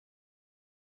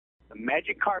the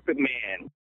Magic Carpet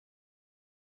Man.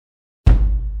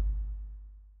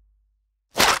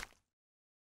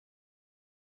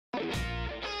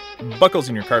 Buckles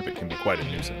in your carpet can be quite a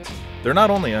nuisance. They're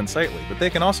not only unsightly, but they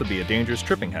can also be a dangerous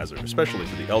tripping hazard, especially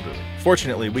for the elderly.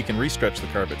 Fortunately, we can restretch the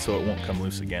carpet so it won't come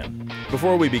loose again.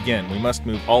 Before we begin, we must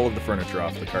move all of the furniture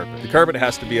off the carpet. The carpet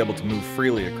has to be able to move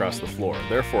freely across the floor.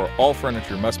 Therefore, all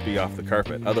furniture must be off the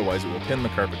carpet, otherwise it will pin the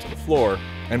carpet to the floor,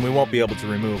 and we won't be able to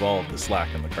remove all of the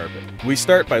slack in the carpet. We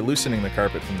start by loosening the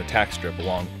carpet from the tack strip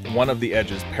along one of the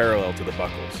edges parallel to the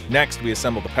buckles. Next, we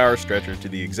assemble the power stretcher to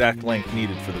the exact length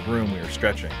needed for the room we are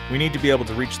stretching. We need to be able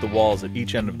to reach the walls at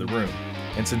each end of the room,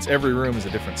 and since every room is a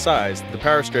different size, the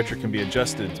power stretcher can be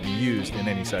adjusted to be used in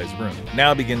any size room.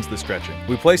 Now begins the stretching.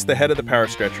 We place the head of the power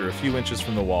stretcher a few inches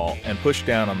from the wall and push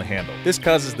down on the handle. This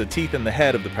causes the teeth in the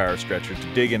head of the power stretcher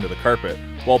to dig into the carpet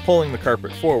while pulling the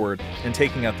carpet forward and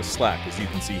taking out the slack, as you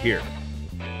can see here.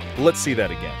 Let's see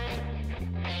that again.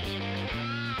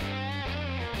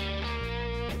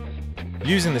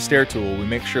 Using the stair tool, we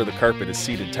make sure the carpet is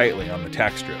seated tightly on the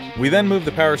tack strip. We then move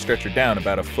the power stretcher down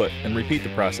about a foot and repeat the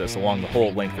process along the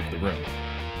whole length of the room.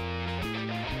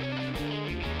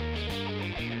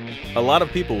 A lot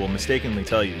of people will mistakenly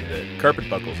tell you that carpet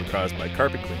buckles are caused by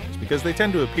carpet cleaners because they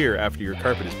tend to appear after your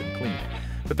carpet has been cleaned,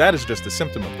 but that is just a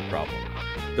symptom of the problem.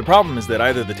 The problem is that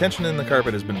either the tension in the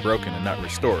carpet has been broken and not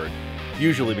restored,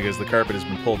 usually because the carpet has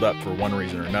been pulled up for one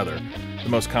reason or another, the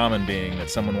most common being that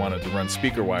someone wanted to run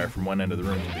speaker wire from one end of the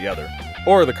room to the other,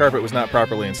 or the carpet was not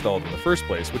properly installed in the first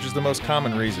place, which is the most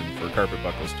common reason for carpet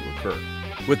buckles to occur.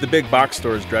 With the big box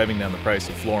stores driving down the price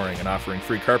of flooring and offering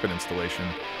free carpet installation,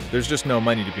 there's just no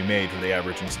money to be made for the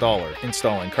average installer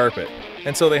installing carpet,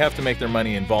 and so they have to make their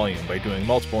money in volume by doing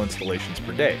multiple installations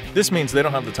per day. This means they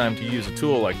don't have the time to use a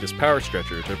tool like this power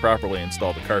stretcher to properly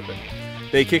install the carpet.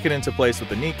 They kick it into place with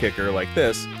a knee kicker like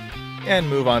this, and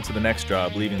move on to the next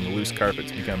job, leaving the loose carpet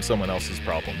to become someone else's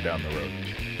problem down the road.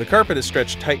 The carpet is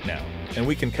stretched tight now, and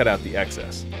we can cut out the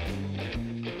excess.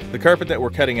 The carpet that we're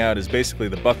cutting out is basically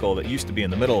the buckle that used to be in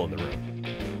the middle of the room.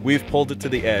 We've pulled it to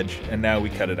the edge, and now we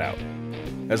cut it out.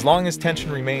 As long as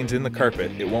tension remains in the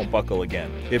carpet, it won't buckle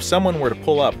again. If someone were to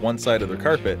pull up one side of their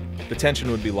carpet, the tension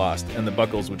would be lost, and the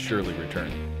buckles would surely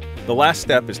return. The last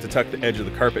step is to tuck the edge of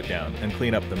the carpet down and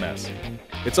clean up the mess.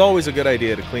 It's always a good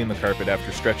idea to clean the carpet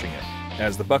after stretching it,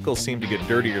 as the buckles seem to get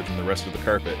dirtier than the rest of the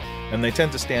carpet, and they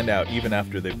tend to stand out even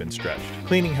after they've been stretched.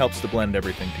 Cleaning helps to blend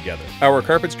everything together. Our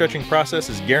carpet stretching process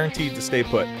is guaranteed to stay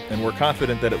put, and we're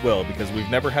confident that it will because we've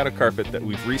never had a carpet that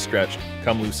we've restretched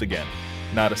come loose again.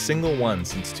 Not a single one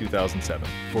since 2007.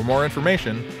 For more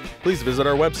information, please visit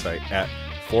our website at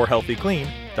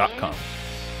forhealthyclean.com.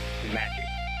 Magic.